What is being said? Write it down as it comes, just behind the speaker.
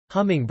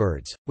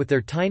Hummingbirds, with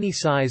their tiny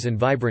size and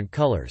vibrant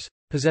colors,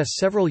 possess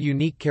several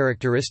unique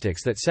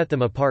characteristics that set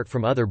them apart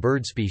from other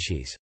bird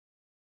species.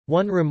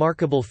 One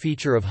remarkable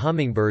feature of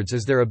hummingbirds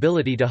is their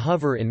ability to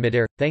hover in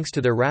midair, thanks to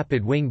their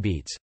rapid wing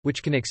beats,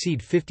 which can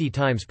exceed 50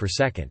 times per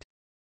second.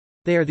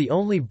 They are the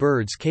only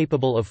birds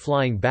capable of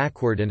flying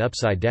backward and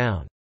upside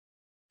down.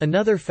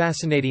 Another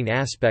fascinating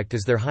aspect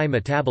is their high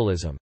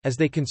metabolism, as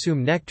they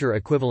consume nectar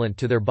equivalent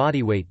to their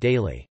body weight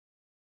daily.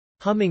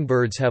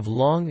 Hummingbirds have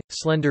long,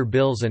 slender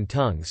bills and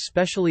tongues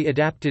specially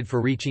adapted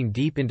for reaching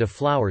deep into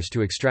flowers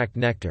to extract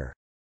nectar.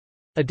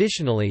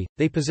 Additionally,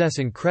 they possess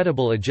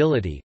incredible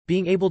agility,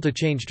 being able to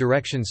change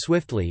direction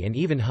swiftly and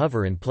even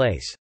hover in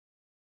place.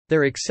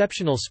 Their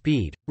exceptional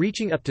speed,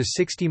 reaching up to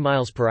 60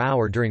 miles per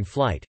hour during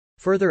flight,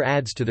 further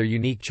adds to their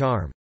unique charm.